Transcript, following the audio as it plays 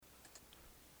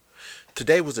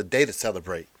Today was a day to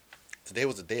celebrate. Today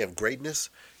was a day of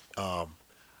greatness, um,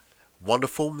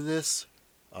 wonderfulness.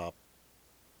 Uh,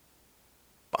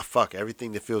 fuck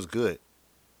everything that feels good.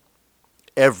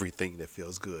 Everything that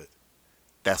feels good.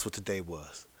 That's what today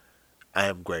was. I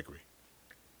am Gregory.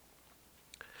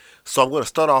 So I'm going to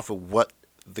start off with what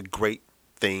the great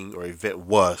thing or event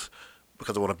was,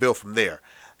 because I want to build from there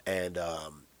and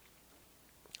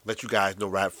let you guys know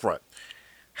right up front.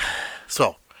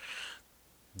 So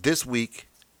this week,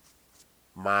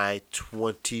 my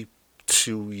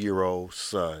 22-year-old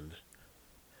son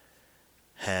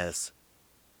has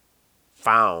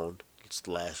found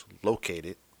slash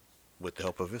located, with the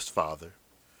help of his father,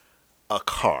 a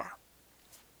car.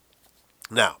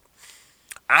 Now,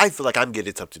 I feel like I'm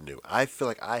getting something new. I feel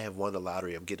like I have won the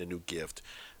lottery. I'm getting a new gift.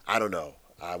 I don't know.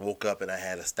 I woke up and I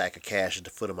had a stack of cash at the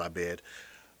foot of my bed.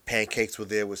 Pancakes were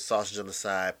there with sausage on the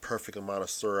side, perfect amount of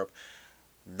syrup,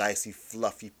 nicely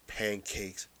fluffy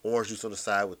pancakes, orange juice on the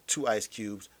side with 2 ice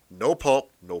cubes, no pulp,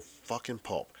 no fucking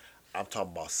pulp. I'm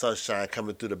talking about sunshine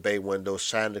coming through the bay window,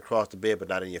 shining across the bed, but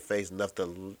not in your face, enough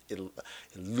to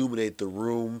illuminate the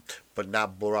room, but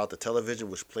not blur out the television,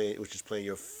 which is playing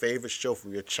your favorite show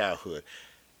from your childhood.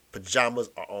 Pajamas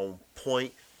are on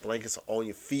point, blankets are on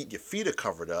your feet are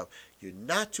covered up. You're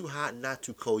not too hot, not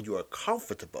too cold. You are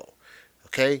comfortable.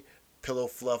 Okay? Pillow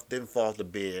fluff didn't fall off the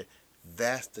bed.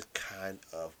 That's the kind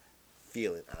of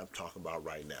feeling I'm talking about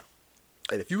right now.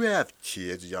 And if you have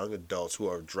kids, young adults who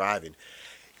are driving,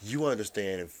 you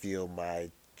understand and feel my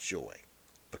joy,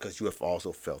 because you have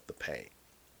also felt the pain.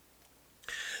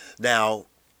 Now,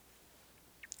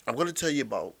 I'm going to tell you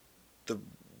about the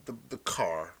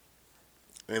car,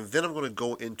 and then I'm going to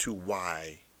go into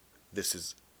why this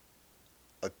is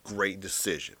a great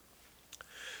decision.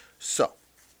 So,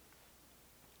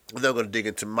 and then I'm going to dig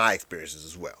into my experiences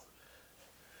as well.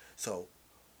 So,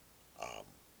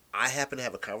 I happen to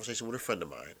have a conversation with a friend of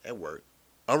mine at work,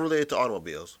 unrelated to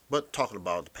automobiles, but talking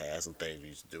about the past and things we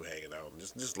used to do, hanging out, and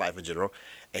just life in general.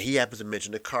 And he happens to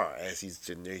mention the car as he's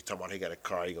sitting there. He's talking about he got a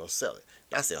car, he gonna sell it.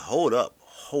 And I said, hold up.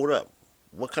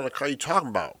 What kind of car you talking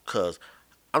about? Cause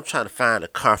I'm trying to find a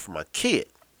car for my kid.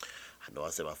 I know I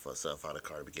said my first son found a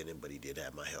car in the beginning, but he did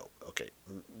have my help. Okay,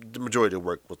 the majority of the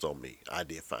work was on me. I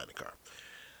did find the car.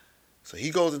 So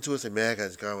he goes into it and says, man, I got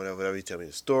this car, whatever. He tell me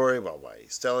the story about why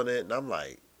he's selling it. And I'm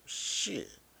like, shit.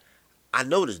 I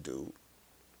know this dude.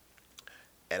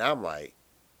 And I'm like,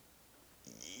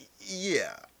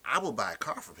 yeah, I will buy a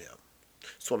car from him.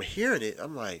 So I'm hearing it.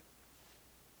 I'm like,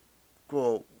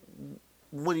 well,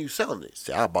 when are you selling it? He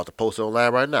said, I'm about to post it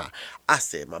online right now. I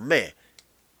said, my man,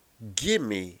 give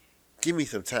me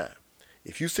some time.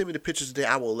 If you send me the pictures today,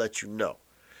 I will let you know.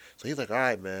 So he's like, all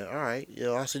right, man, all right.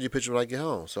 I'll send you a picture when I get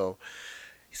home. So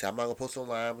he said, I'm not going to post it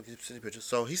online. I'm going to send you pictures.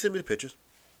 So he sent me the pictures.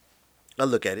 I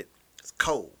look at it. It's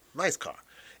cold. Nice car.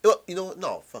 You know what?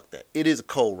 No, fuck that. It is a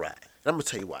cold ride. And I'm going to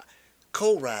tell you why.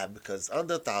 Cold ride because it's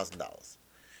under $1,000. And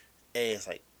it's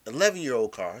like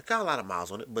 11-year-old car. It got a lot of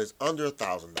miles on it, but it's under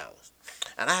 $1,000.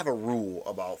 And I have a rule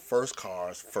about first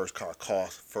cars, first car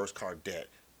cost, first car debt,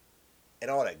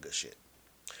 and all that good shit.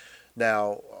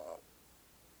 Now,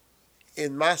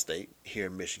 in my state, here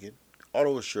in Michigan,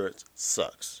 auto insurance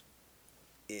sucks.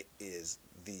 It is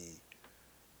the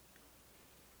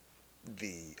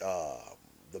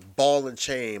ball and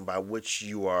chain by which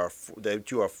you are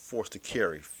forced to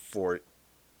carry for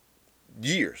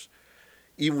years.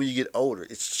 Even when you get older,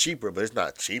 it's cheaper, but it's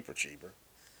not cheaper.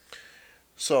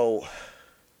 So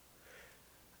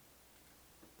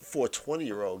for a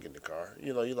 20-year-old getting the car,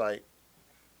 you're like,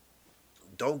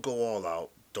 don't go all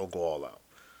out. Don't go all out.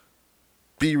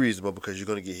 Be reasonable, because you're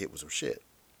gonna get hit with some shit.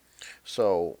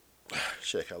 So,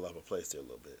 shit, I kind of love my place there a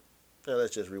little bit. Now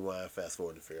let's just rewind, fast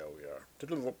forward, and figure out where we are.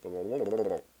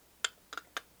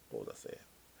 What was I saying?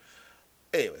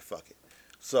 Anyway, fuck it.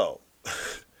 So,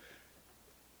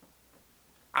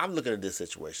 I'm looking at this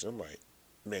situation. I'm like,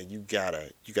 man, you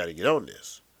gotta get on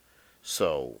this.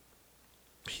 So,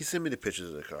 he sent me the pictures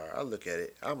of the car. I look at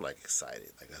it. I'm like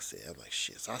excited. Like I said, I'm like,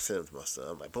 shit. So I sent them to my son.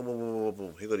 I'm like, boom, boom, boom, boom,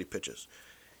 boom. Here go these pictures.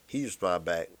 He responded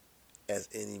back as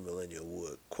any millennial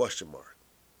would, question mark.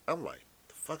 I'm like,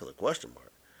 the fuck is a question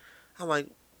mark? I'm like,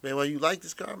 man, well, you like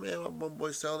this car, man? My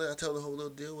boy selling it. I tell him the whole little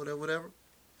deal, whatever.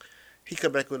 He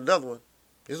come back with another one.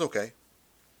 It's okay.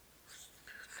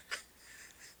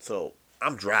 So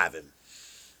I'm driving.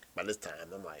 By this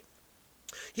time, I'm like,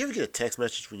 you ever get a text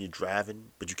message when you're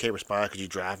driving, but you can't respond because you're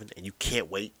driving, and you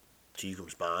can't wait till you can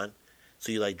respond?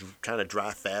 So you're like trying to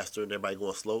drive faster and everybody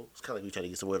going slow. It's kind of like you trying to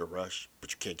get somewhere to rush,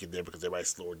 but you can't get there because everybody's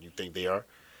slower than you think they are.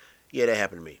 Yeah, that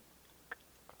happened to me.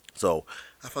 So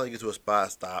I finally get to a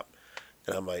spot, stop,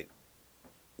 and I'm like,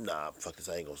 nah, fuck this,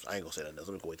 I ain't gonna say nothing else.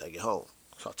 Let me go wait till I get home.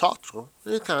 So I talk to him.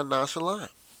 It's kind of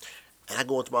nonchalant. And I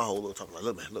go into my whole little talk like,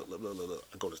 look, man, look.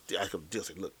 I go to the deal,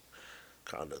 say, look,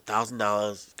 car under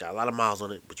 $1,000, got a lot of miles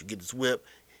on it, but you get this whip.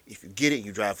 If you get it,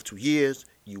 you drive for 2 years,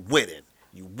 you winning.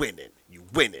 You winning. You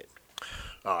winning.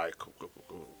 All right,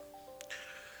 cool.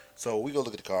 So we go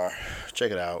look at the car,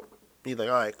 check it out. He's like,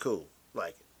 all right, cool,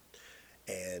 like it.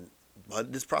 And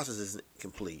but this process isn't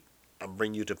complete. I'm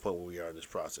bringing you to the point where we are in this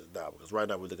process now, because right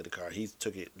now we look at the car. He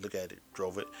took it, look at it,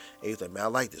 drove it, and he's like, man, I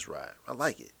like this ride. I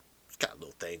like it. It's got a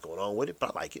little thing going on with it,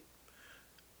 but I like it.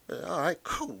 All right,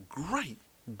 cool, great.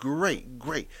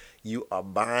 You are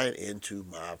buying into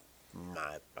my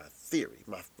theory,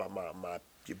 my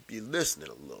you're listening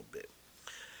a little bit,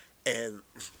 and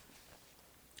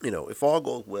if all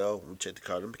goes well, we check the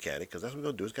car to the mechanic, because that's what we're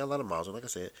gonna do. It's got a lot of miles, and like I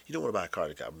said, you don't want to buy a car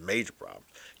that got major problems.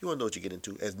 You want to know what you get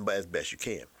into as best you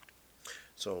can.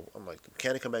 So I'm like, the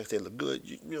mechanic come back and say, look good.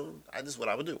 This is what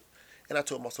I would do. And I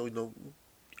told him also,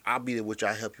 I'll be there with you.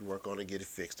 I'll help you work on it, get it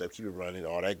fixed up, keep it running,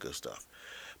 all that good stuff.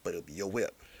 But it'll be your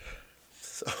whip.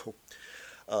 So,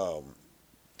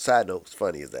 side note, what's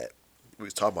funny is that we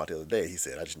was talking about the other day. He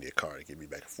said, I just need a car to get me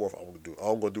back and forth. All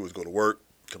I'm going to do is go to work,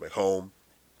 come back home.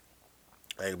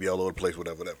 I ain't going to be all over the place,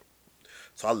 whatever.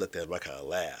 So I looked at him, I kind of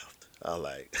laughed. I was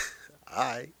like, all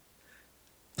right.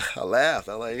 I laughed.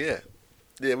 I was like, yeah.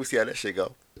 Yeah, we see how that shit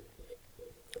go.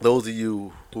 Those of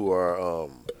you who are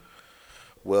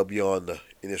well beyond the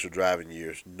initial driving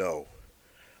years know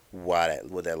what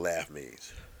that laugh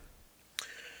means.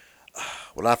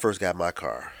 When I first got my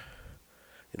car,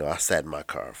 I sat in my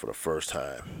car for the first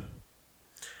time.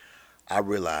 I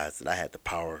realized that I had the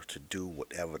power to do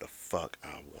whatever the fuck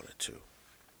I wanted to.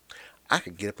 I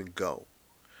could get up and go.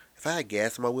 If I had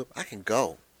gas in my whip, I can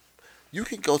go. You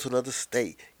can go to another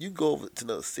state. You can go over to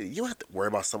another city. You don't have to worry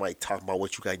about somebody talking about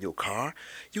what you got in your car.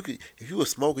 If you a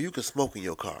smoker, you can smoke in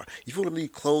your car. If you want to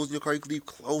leave clothes in your car, you can leave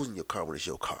clothes in your car when it's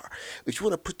your car. If you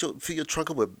want to fill your trunk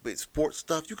up with sports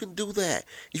stuff, you can do that.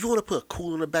 If you want to put a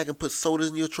cooler in the back and put sodas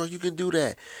in your trunk, you can do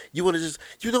that. You want to just,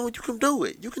 you can do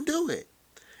it. You can do it.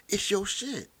 It's your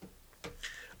shit.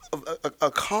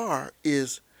 A car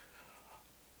is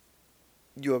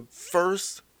your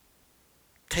first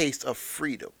taste of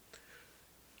freedom.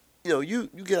 You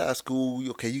get out of school,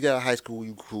 okay, you got out of high school,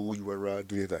 you cool, you run around,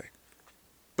 do your thing.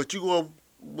 But you go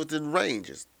within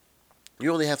ranges.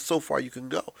 You only have so far you can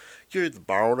go. You're either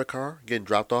borrowing a car, getting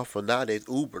dropped off, or nowadays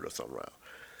Uber or something around.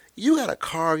 You got a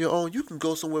car of your own, you can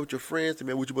go somewhere with your friends, and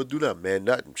man, what you about to do now? Man,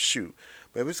 nothing, shoot.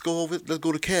 Man, let's go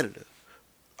to Canada.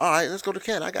 All right, let's go to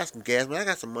Canada. I got some gas, man, I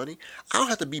got some money. I don't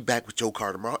have to be back with your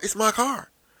car tomorrow. It's my car.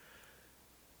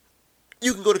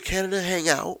 You can go to Canada, hang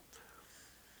out,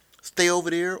 stay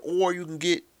over there, or you can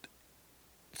get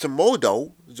some more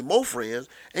dough, some more friends,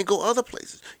 and go other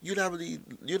places. You're not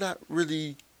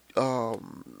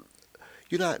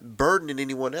burdening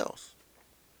anyone else.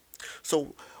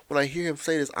 So when I hear him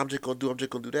say this, I'm just gonna do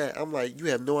that. I'm like, you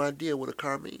have no idea what a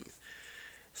car means.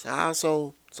 So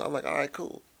I'm like, all right,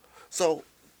 cool. So,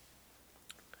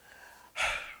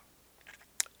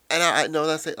 and I know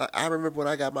that I remember when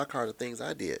I got my car, the things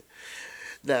I did.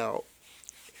 Now,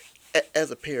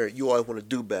 as a parent, you always want to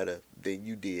do better than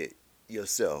you did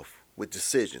yourself with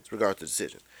decisions, regardless of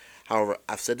decisions. However,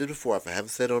 I've said it before. If I haven't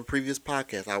said it on previous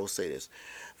podcasts, I will say this.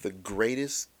 The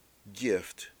greatest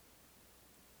gift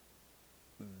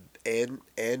and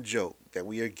joke that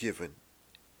we are given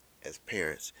as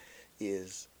parents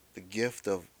is the gift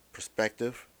of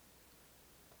perspective.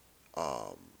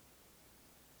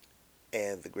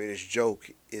 And the greatest joke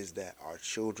is that our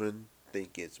children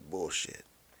think it's bullshit.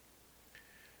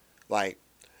 Like,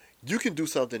 you can do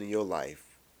something in your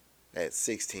life at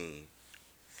 16,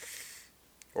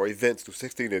 or events from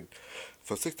 16 to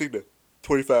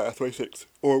 25, 26,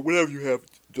 or whatever you have,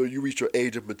 so you reach your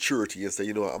age of maturity and say,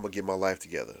 you know what, I'm going to get my life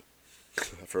together.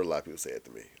 I've heard a lot of people say it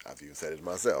to me. I've even said it to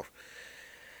myself.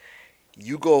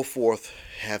 You go forth,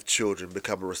 have children,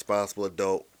 become a responsible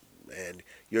adult, and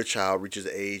your child reaches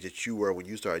the age that you were when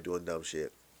you started doing dumb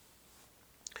shit.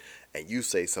 And you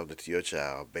say something to your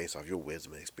child based off your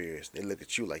wisdom and experience, and they look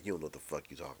at you like you don't know what the fuck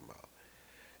you talking about.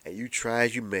 And you try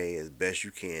as you may, as best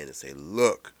you can, and say,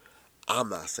 look, I'm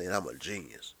not saying I'm a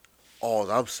genius. All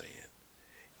I'm saying,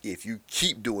 if you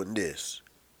keep doing this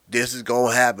is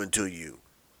going to happen to you.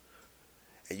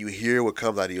 And you hear what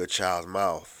comes out of your child's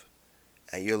mouth,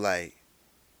 and you're like,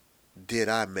 did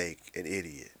I make an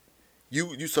idiot?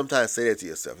 You sometimes say that to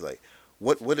yourself, like,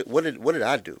 what did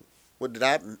I do? What did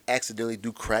I accidentally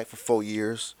do crack for 4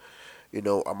 years?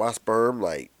 Are my sperm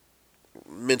like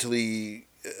mentally,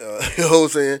 you know what I'm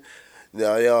saying?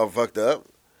 Now y'all fucked up.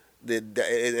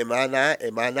 Am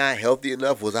I not healthy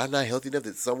enough? Was I not healthy enough?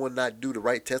 Did someone not do the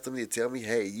right test on me to tell me,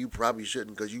 hey, you probably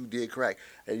shouldn't because you did crack?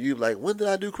 And you like, when did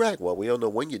I do crack? Well, we don't know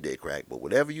when you did crack, but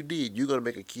whatever you did, you're gonna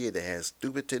make a kid that has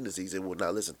stupid tendencies and will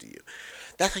not listen to you.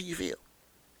 That's how you feel.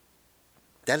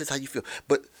 That is how you feel.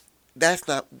 But that's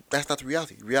not the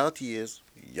reality. Reality is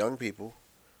young people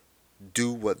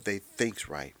do what they think's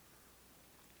right.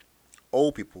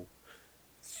 Old people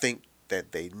think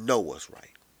that they know what's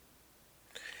right.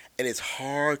 And it's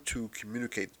hard to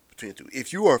communicate between the two.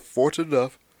 If you are fortunate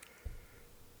enough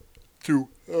to,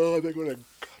 they're gonna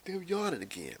goddamn yawning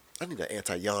again. I need an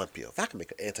anti-yawn pill. If I can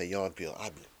make an anti-yawn pill,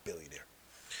 I'd be a billionaire.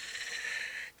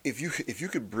 If you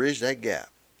could bridge that gap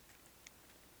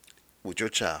with your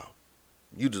child,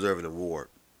 you deserve an award.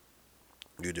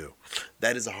 You do.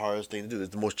 That is the hardest thing to do.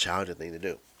 It's the most challenging thing to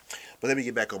do. But let me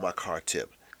get back on my car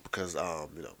tip because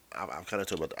I've kind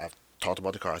of I've talked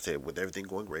about the car. I said with everything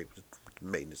going great with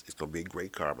maintenance, it's gonna be a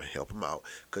great car. I'm gonna help him out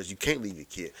because you can't leave your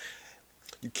kid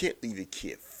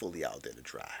fully out there to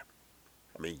drive.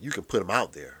 I mean, you can put them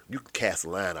out there. You can cast the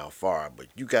line out far, but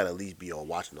you got to at least be on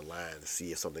watching the line to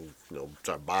see if something,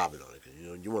 start bobbing on it.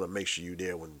 You want to make sure you're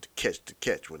there when to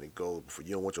catch when it goes. Before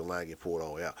you don't want your line to get pulled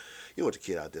all the way out. You don't want the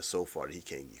kid out there so far that he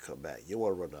can't come back. You don't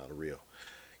want to run out of reel.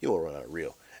 You don't want to run out of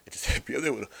reel. And just be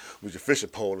there with your fishing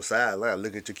pole on the sideline,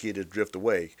 looking at your kid just drift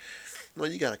away. No,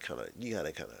 you gotta kind of,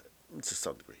 to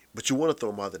some degree. But you want to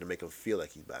throw him out there to make him feel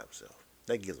like he's by himself.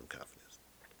 That gives him confidence.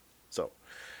 So,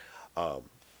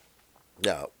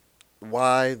 now,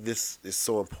 why this is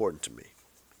so important to me?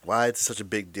 Why it's such a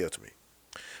big deal to me?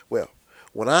 Well,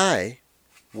 when I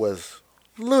was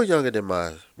a little younger than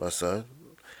my son,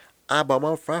 I bought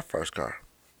my first car.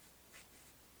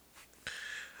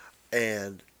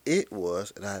 And it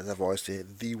was, and as I've always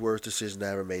said, the worst decision I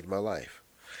ever made in my life.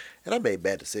 And I made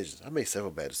bad decisions. I made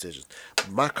several bad decisions.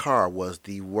 My car was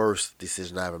the worst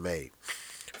decision I ever made.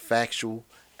 Factual,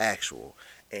 actual.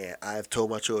 And I've told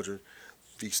my children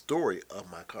the story of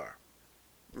my car.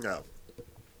 Now,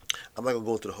 I'm not going to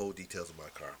go into the whole details of my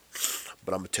car,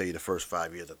 but I'm going to tell you the first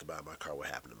 5 years after buying my car what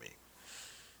happened to me.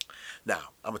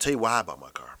 Now, I'm going to tell you why I bought my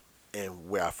car and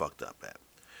where I fucked up at.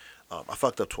 I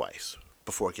fucked up twice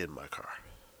before getting my car.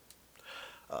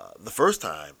 The first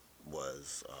time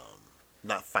was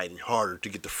not fighting harder to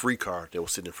get the free car that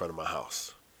was sitting in front of my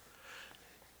house.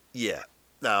 Yeah.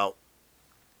 Now,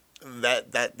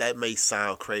 that may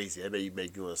sound crazy. That may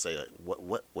make you want to say, like,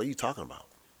 what are you talking about?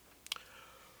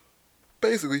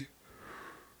 Basically,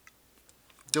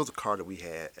 there was a car that we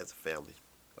had as a family.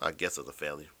 I guess as a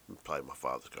family, probably my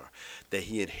father's car, that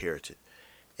he inherited.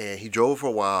 And he drove for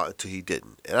a while until he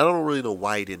didn't. And I don't really know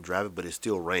why he didn't drive it, but it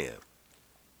still ran.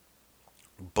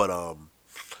 But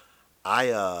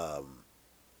I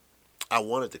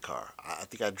wanted the car. I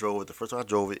think I drove it. The first time I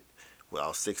drove it, when I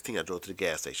was 16, I drove to the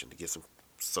gas station to get some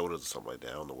sodas or something like that.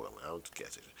 I don't know what I went to the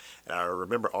gas station. And I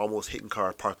remember almost hitting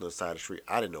cars parked on the side of the street.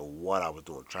 I didn't know what I was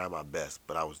doing, trying my best,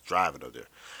 but I was driving up there.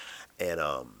 And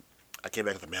I came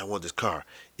back and said, man, I want this car.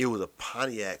 It was a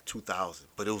Pontiac 2000,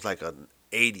 but it was like an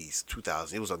 80s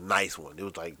 2000. It was a nice one. It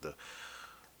was like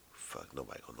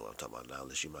nobody gonna know what I'm talking about now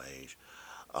unless you're my age.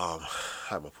 How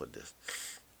am I put this?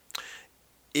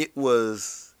 It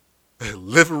was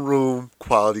living room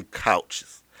quality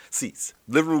seats.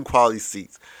 Living room quality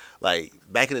seats. Like,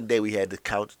 back in the day, we had the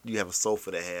couch. You have a sofa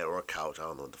that had, or a couch, I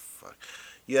don't know what the fuck.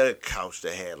 You had a couch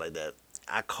that had like that.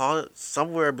 I call it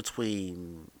somewhere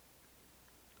between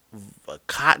a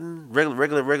cotton,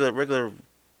 regular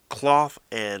cloth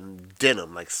and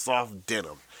denim, like soft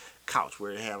denim couch,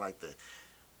 where it had like the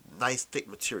nice thick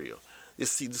material.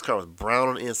 This car was brown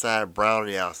on the inside, brown on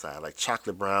the outside, like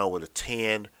chocolate brown with a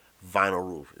tan vinyl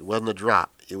roof. It wasn't a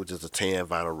drop. It was just a tan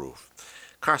vinyl roof.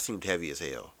 Car seemed heavy as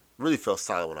hell. Really felt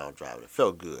solid when I was driving. It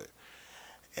felt good.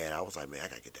 And I was like, man, I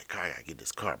gotta get that car. I gotta get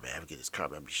this car, man. I gotta get this car,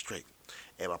 man. I'll be straight.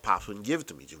 And my pops wouldn't give it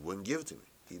to me. Just wouldn't give it to me.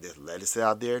 He just let it sit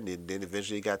out there, and then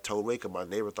eventually it got towed away because my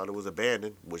neighbor thought it was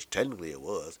abandoned, which technically it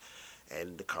was,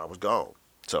 and the car was gone.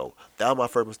 So that was my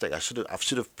first mistake. I should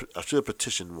have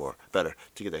petitioned more better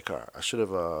to get that car. I should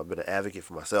have been an advocate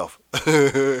for myself.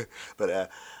 But I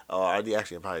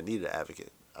actually probably needed an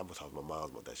advocate. I'm gonna talk to my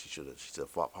mom about that. She should have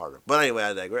fought harder. But anyway,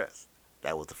 I digress.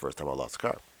 That was the first time I lost a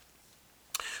car.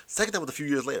 Second time was a few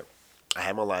years later. I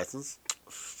had my license.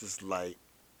 Just like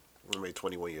I'm maybe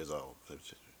 21 years old.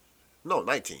 No,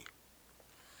 19.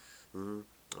 I'm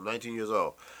 19 years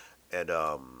old, and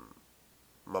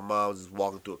my mom was just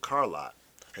walking through a car lot.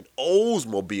 An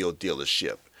Oldsmobile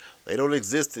dealership. They don't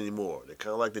exist anymore. They're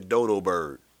kind of like the dodo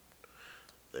bird.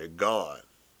 They're gone.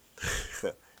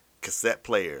 Cassette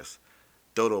players,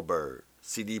 dodo bird,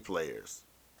 CD players,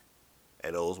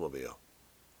 and Oldsmobile.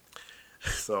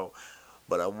 So,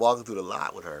 but I'm walking through the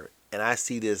lot with her, and I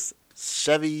see this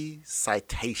Chevy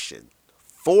Citation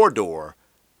 4-door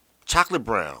chocolate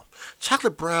brown.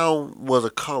 Chocolate brown was a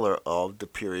color of the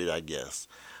period, I guess.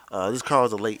 This car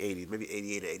was the late 80s, maybe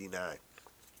 88 or 89.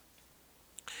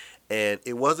 And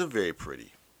it wasn't very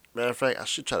pretty. Matter of fact, I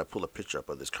should try to pull a picture up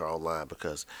of this car online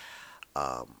because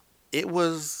it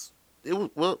was it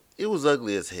was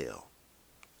ugly as hell.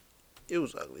 It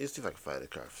was ugly. Let's see if I can find the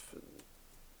car.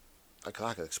 I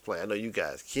can explain. I know you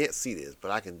guys can't see this,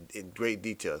 but I can in great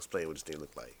detail explain what this thing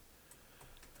looked like.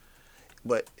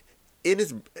 But in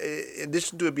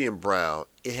addition to it being brown,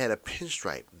 it had a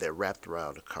pinstripe that wrapped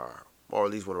around the car, or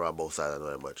at least went around both sides. I know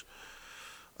that much.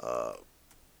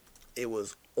 It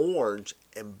was orange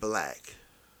and black.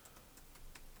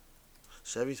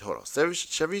 Chevy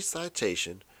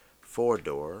Citation,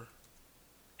 4-door,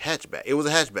 hatchback. It was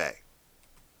a hatchback,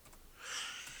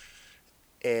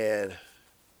 and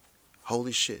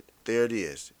holy shit, there it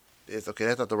is. It's okay.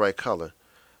 That's not the right color,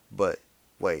 but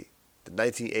wait, the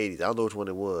 1980s. I don't know which one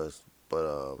it was,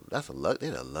 but that's they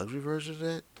had a luxury version of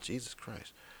that. Jesus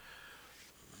Christ,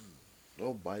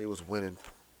 nobody was winning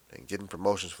and getting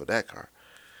promotions for that car.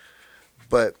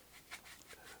 But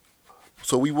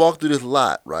so we walk through this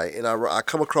lot, right, and I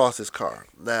come across this car.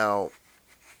 Now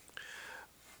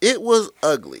it was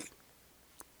ugly,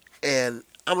 and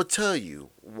I'm gonna tell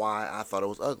you why I thought it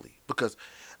was ugly because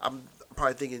I'm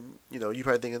probably thinking, you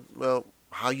probably thinking, well,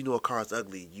 how you know a car is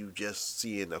ugly? You just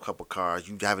seeing a couple cars.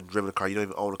 You haven't driven a car. You don't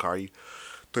even own a car. You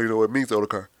don't even know what it means to own a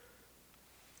car.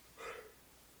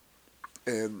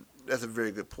 And that's a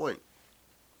very good point.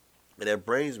 And that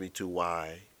brings me to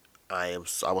why I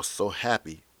was so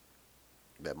happy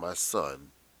that my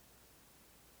son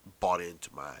bought into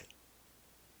my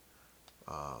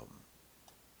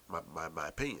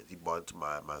opinions. He bought into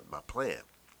my plan.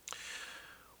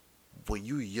 When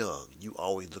you're young, you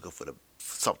always looking for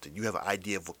something. You have an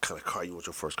idea of what kind of car you want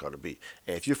your first car to be.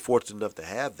 And if you're fortunate enough to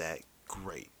have that,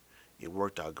 great. It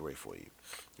worked out great for you.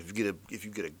 If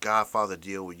you get a Godfather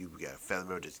deal where you got a family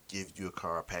member that gives you a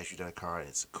car, pass you that car, and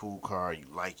it's a cool car, you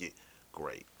like it,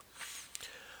 great.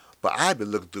 But I've been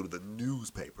looking through the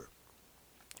newspaper.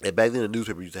 And back then the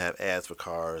newspaper used to have ads for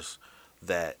cars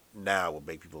that now would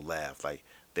make people laugh. Like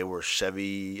they were not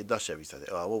Chevy,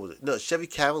 what was it? No, Chevy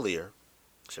Cavalier.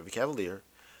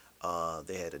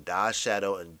 They had a Dodge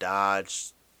Shadow and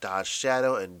Dodge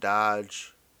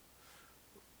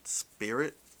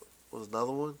Spirit was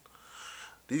another one.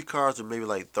 These cars were maybe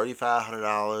like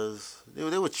 $3,500.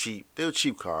 They were cheap. They were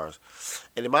cheap cars.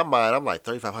 And in my mind, I'm like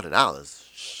 $3,500.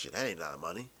 Shit, that ain't a lot of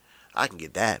money. I can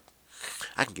get that.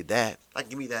 I can give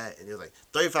me that. And it was like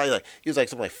 35. It was like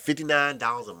something like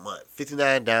 $59 a month.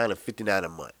 59 down and 59 a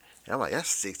month. And I'm like,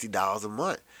 that's $60 a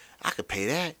month. I could pay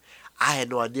that. I had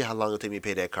no idea how long it would take me to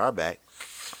pay that car back.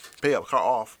 Pay a car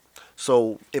off.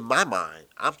 So in my mind,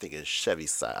 I'm thinking Chevy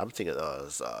side. I'm thinking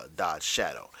Dodge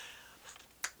Shadow.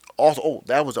 Also,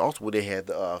 that was also where they had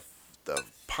the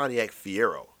Pontiac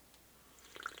Fiero.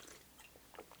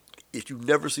 If you've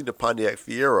never seen the Pontiac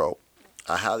Fiero,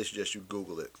 I highly suggest you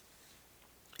Google it.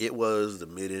 It was the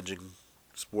mid-engine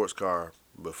sports car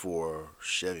before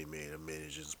Chevy made a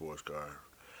mid-engine sports car,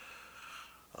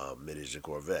 mid-engine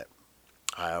Corvette.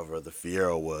 However, the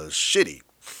Fiero was shitty.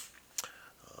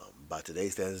 By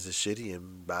today's standards, it's shitty,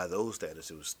 and by those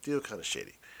standards, it was still kind of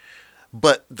shitty.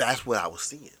 But that's what I was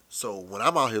seeing. So when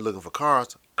I'm out here looking for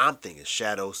cars, I'm thinking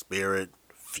Shadow, Spirit,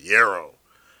 Fiero.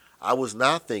 I was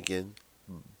not thinking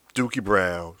Dookie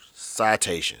Brown,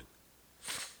 Citation.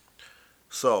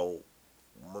 So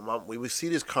when we see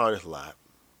this car in this lot,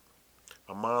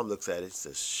 my mom looks at it and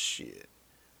says, shit,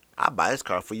 I'll buy this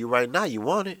car for you right now. You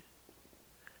want it?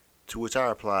 To which I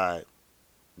replied,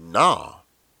 nah,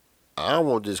 I don't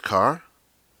want this car.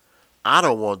 I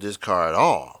don't want this car at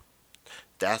all.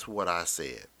 That's what I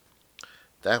said.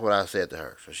 That's what I said to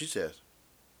her. So she says,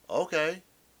 okay,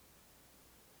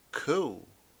 cool.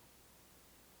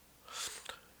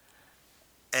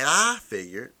 And I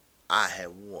figured I had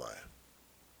won.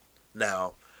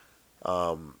 Now,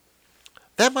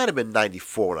 that might have been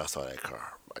 94 when I saw that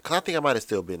car. Because I think I might have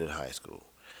still been in high school.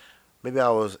 Maybe I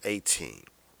was 18.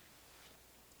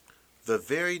 The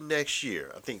very next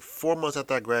year, I think 4 months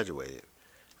after I graduated.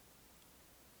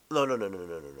 No.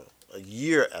 A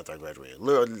year after I graduated.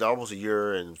 Almost a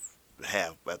year and a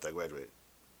half after I graduated.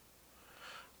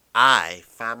 I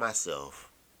find myself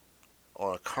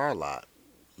on a car lot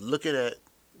looking at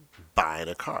buying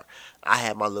a car. I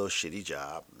had my little shitty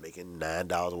job, making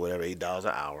 $9 or whatever, $8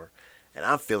 an hour, and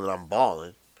I'm feeling I'm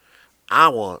balling. I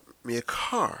want me a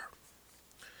car.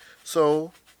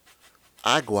 So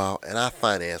I go out and I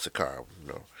finance a car.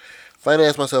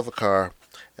 Finance myself a car.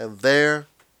 And there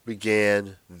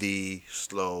began the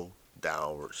slow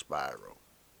downward spiral.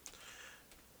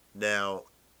 Now,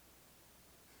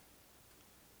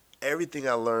 everything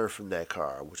I learned from that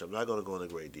car, which I'm not going to go into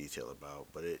great detail about,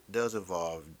 but it does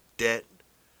involve debt,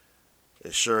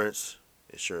 insurance,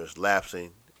 insurance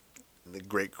lapsing, and the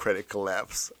great credit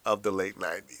collapse of the late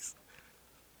 90s,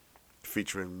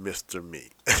 featuring Mr. Me.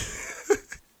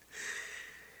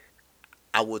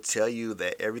 I will tell you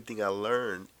that everything I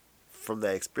learned from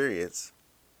that experience,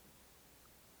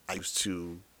 I used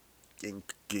to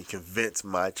convince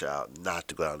my child not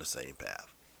to go down the same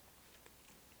path.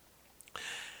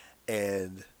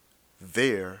 And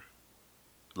there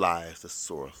lies the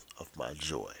source of my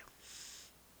joy.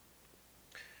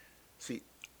 See,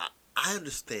 I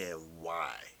understand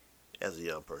why, as a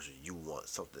young person, you want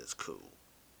something that's cool.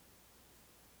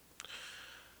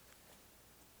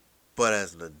 But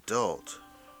as an adult,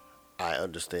 I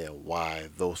understand why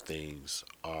those things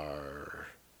are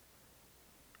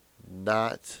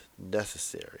not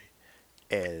necessary.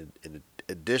 And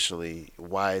additionally,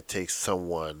 why it takes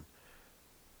someone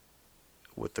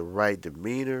with the right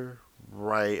demeanor,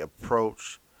 right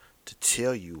approach to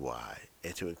tell you why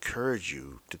and to encourage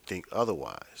you to think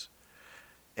otherwise.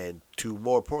 And to,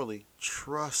 more importantly,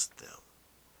 trust them,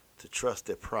 to trust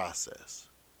their process.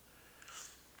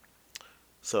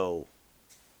 So,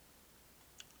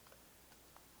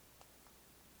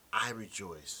 I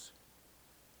rejoice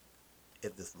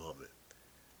in this moment.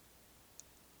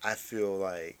 I feel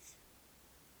like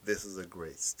this is a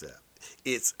great step.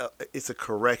 It's a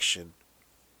correction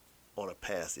on a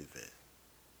past event.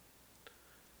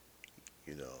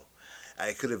 You know,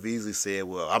 I could have easily said,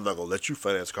 "Well, I'm not gonna let you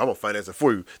finance it. I'm gonna finance it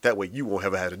for you. That way, you won't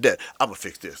ever have a debt. I'm gonna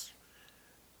fix this."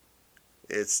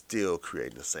 It's still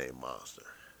creating the same monster.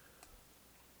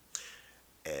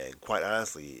 And quite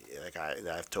honestly, and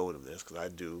I've told him this because I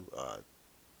do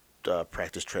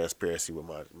practice transparency with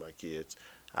my kids.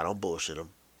 I don't bullshit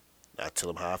them. I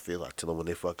tell them how I feel. I tell them when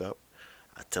they fuck up.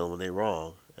 I tell them when they're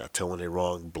wrong. I tell them when they're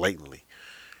wrong blatantly.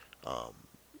 Um,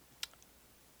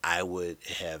 I would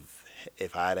have,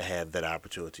 if I'd have had that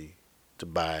opportunity to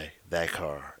buy that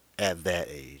car at that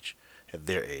age, at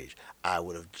their age, I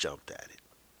would have jumped at it.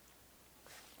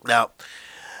 Now,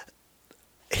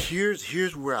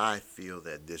 here's where I feel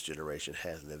that this generation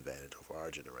has an advantage over our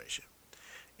generation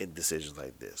in decisions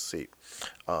like this. See,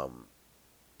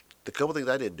 the couple things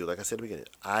I didn't do, like I said at the beginning,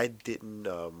 I didn't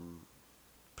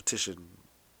petition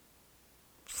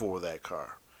for that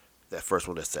car, that first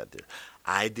one that sat there.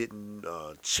 I didn't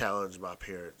challenge my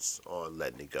parents on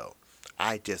letting it go.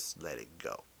 I just let it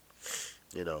go.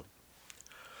 You know,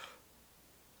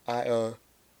 I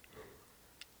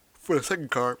for the second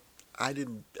car, I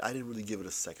didn't really give it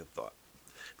a second thought.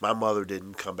 My mother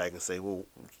didn't come back and say, "Well,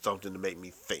 something to make me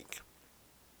think."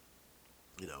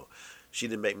 You know, she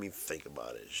didn't make me think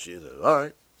about it. She said, "All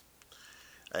right."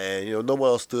 And, no one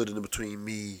else stood in between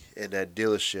me and that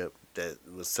dealership that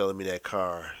was selling me that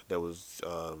car that was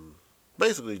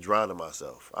basically drowning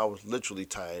myself. I was literally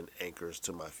tying anchors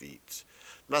to my feet.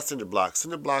 Not cinder blocks.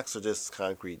 Cinder blocks are just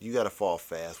concrete. You got to fall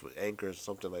fast with anchors,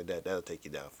 something like that. That'll take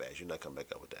you down fast. You're not coming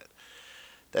back up with that.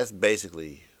 That's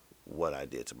basically what I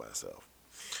did to myself.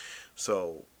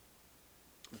 So,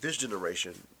 this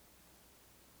generation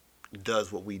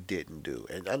does what we didn't do.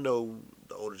 And I know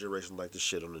the older generation like to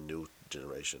shit on the new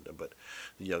generation, but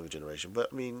the younger generation. But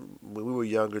I mean, when we were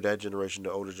younger, that generation,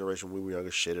 the older generation, when we were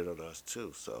younger, shitted on us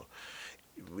too. So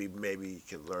we maybe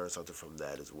can learn something from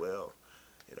that as well.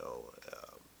 You know,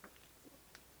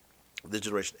 the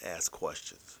generation asked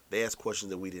questions. They asked questions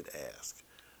that we didn't ask.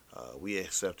 We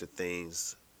accepted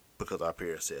things because our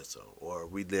parents said so, or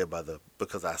we live by the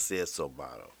 "because I said so"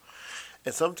 motto.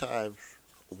 And sometimes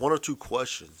one or two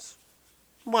questions,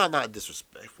 while not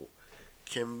disrespectful,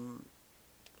 can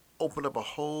open up a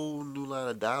whole new line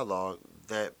of dialogue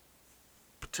that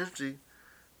potentially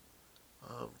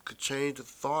could change the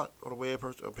thought or the way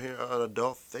an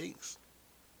adult thinks.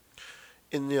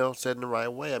 And, said in the right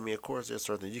way. I mean, of course, there's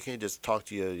certain things. You can't just talk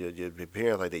to your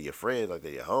parents like they're your friends, like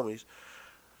they're your homies.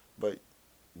 But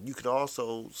you can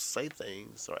also say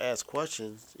things or ask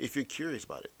questions if you're curious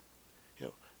about it.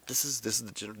 This is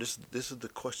the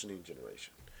questioning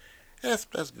generation.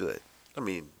 That's good. I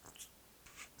mean,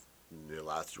 in a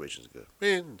lot of situations it's good.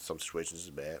 In some situations it's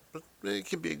bad, but it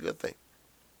can be a good thing.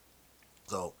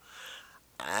 So,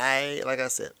 like I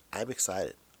said, I'm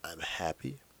excited. I'm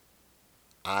happy.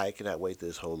 I cannot wait till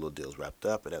this whole little deal's wrapped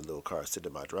up and that little car is sitting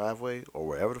in my driveway or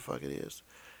wherever the fuck it is.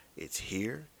 It's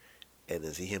here, and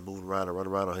to see him moving around and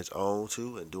running around on his own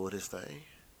too and doing his thing,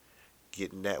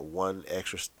 getting that one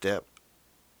extra step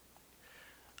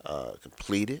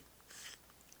completed,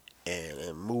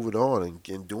 and moving on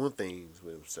and doing things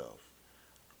with himself.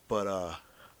 But um,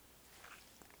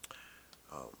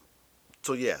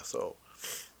 so yeah, so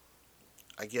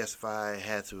I guess if I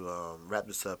had to wrap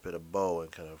this up in a bow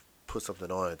and kind of put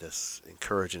something on it that's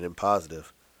encouraging and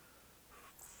positive,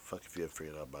 fuck if you haven't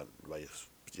figured it out by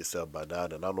yourself by now,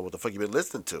 then I don't know what the fuck you've been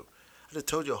listening to. I just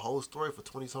told you a whole story for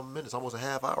 20 something minutes, almost a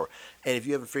half hour. And if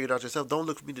you haven't figured it out yourself, don't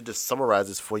look for me to just summarize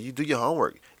this for you. Do your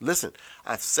homework. Listen,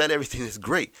 I've said everything that's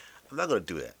great. I'm not gonna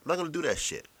do that. I'm not gonna do that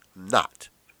shit. I'm not.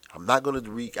 I'm not gonna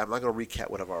recap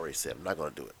what I've already said. I'm not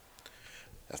gonna do it.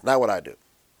 That's not what I do.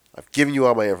 I've given you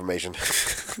all my information.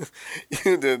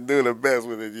 You're just doing the best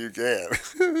with it you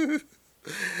can.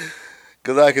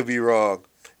 Because I could be wrong,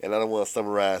 and I don't want to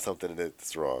summarize something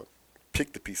that's wrong.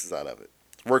 Pick the pieces out of it.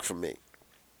 Work for me.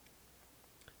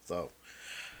 So,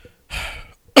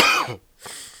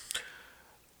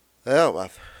 well, I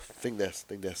think that's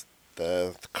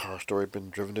the car story been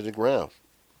driven to the ground.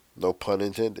 No pun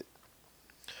intended.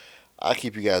 I'll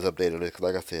keep you guys updated on this because,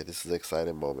 like I said, this is an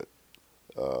exciting moment.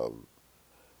 Um,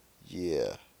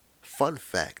 yeah. Fun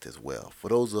fact as well. For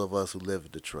those of us who live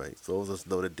in Detroit, those of us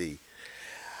know the D,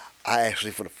 I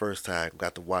actually, for the first time,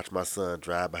 got to watch my son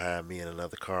drive behind me in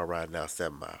another car riding down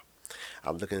 7 Mile.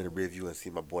 I'm looking in the rear view and see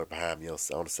my boy behind me on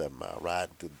the 7 Mile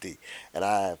riding through the D. And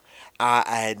I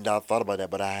had not thought about that,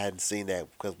 but I hadn't seen that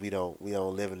because we don't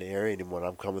live in the area anymore. And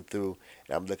I'm coming through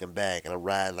and I'm looking back and I'm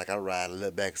riding like I ride. I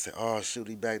look back and say, oh shoot,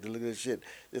 he back to look at this shit.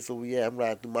 This is where we at. I'm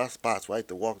riding through my spots right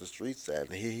to walk the streets at,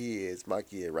 and here he is, my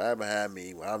kid, riding behind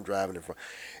me while I'm driving in front.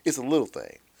 It's a little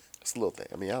thing. It's a little thing.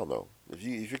 I mean, I don't know. If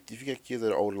you get kids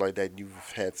that are older like that, and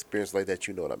you've had experience like that,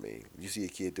 you know what I mean. You see a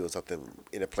kid doing something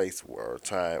in a place or a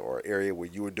time or area where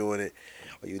you were doing it,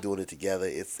 or you're doing it together.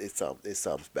 It's something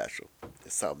special.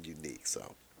 It's something unique.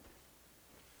 So,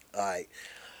 all right,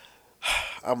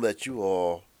 I'm gonna let you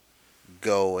all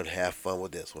go and have fun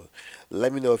with this one.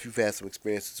 Let me know if you've had some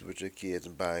experiences with your kids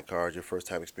and buying cars, your first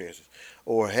time experiences,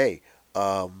 or hey,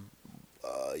 um,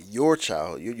 your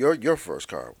child, your first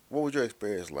car. What was your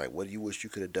experience like? What do you wish you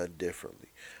could have done differently?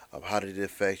 How did it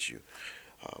affect you?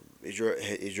 Is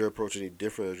your approach any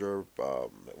different?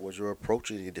 Was your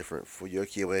approach any different for your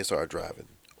kid when they started driving?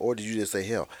 Or did you just say,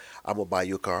 hell, I'm gonna buy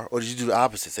you a car? Or did you do the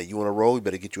opposite? Say you want to roll, you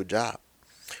better get you a job.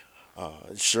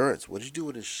 Insurance. What did you do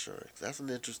with insurance? That's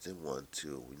an interesting one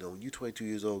too. When you're 22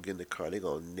 years old, getting in the car, they're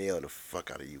gonna nail the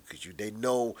fuck out of you because they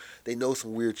know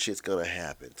some weird shit's gonna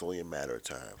happen. It's only a matter of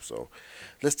time. So,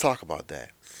 let's talk about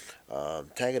that.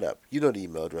 Tag it up. You know the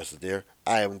email address is there.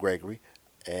 I am Gregory,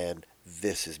 and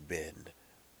this has been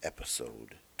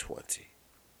episode 20.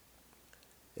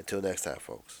 Until next time,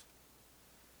 folks.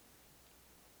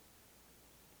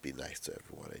 Be nice to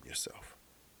everyone and yourself.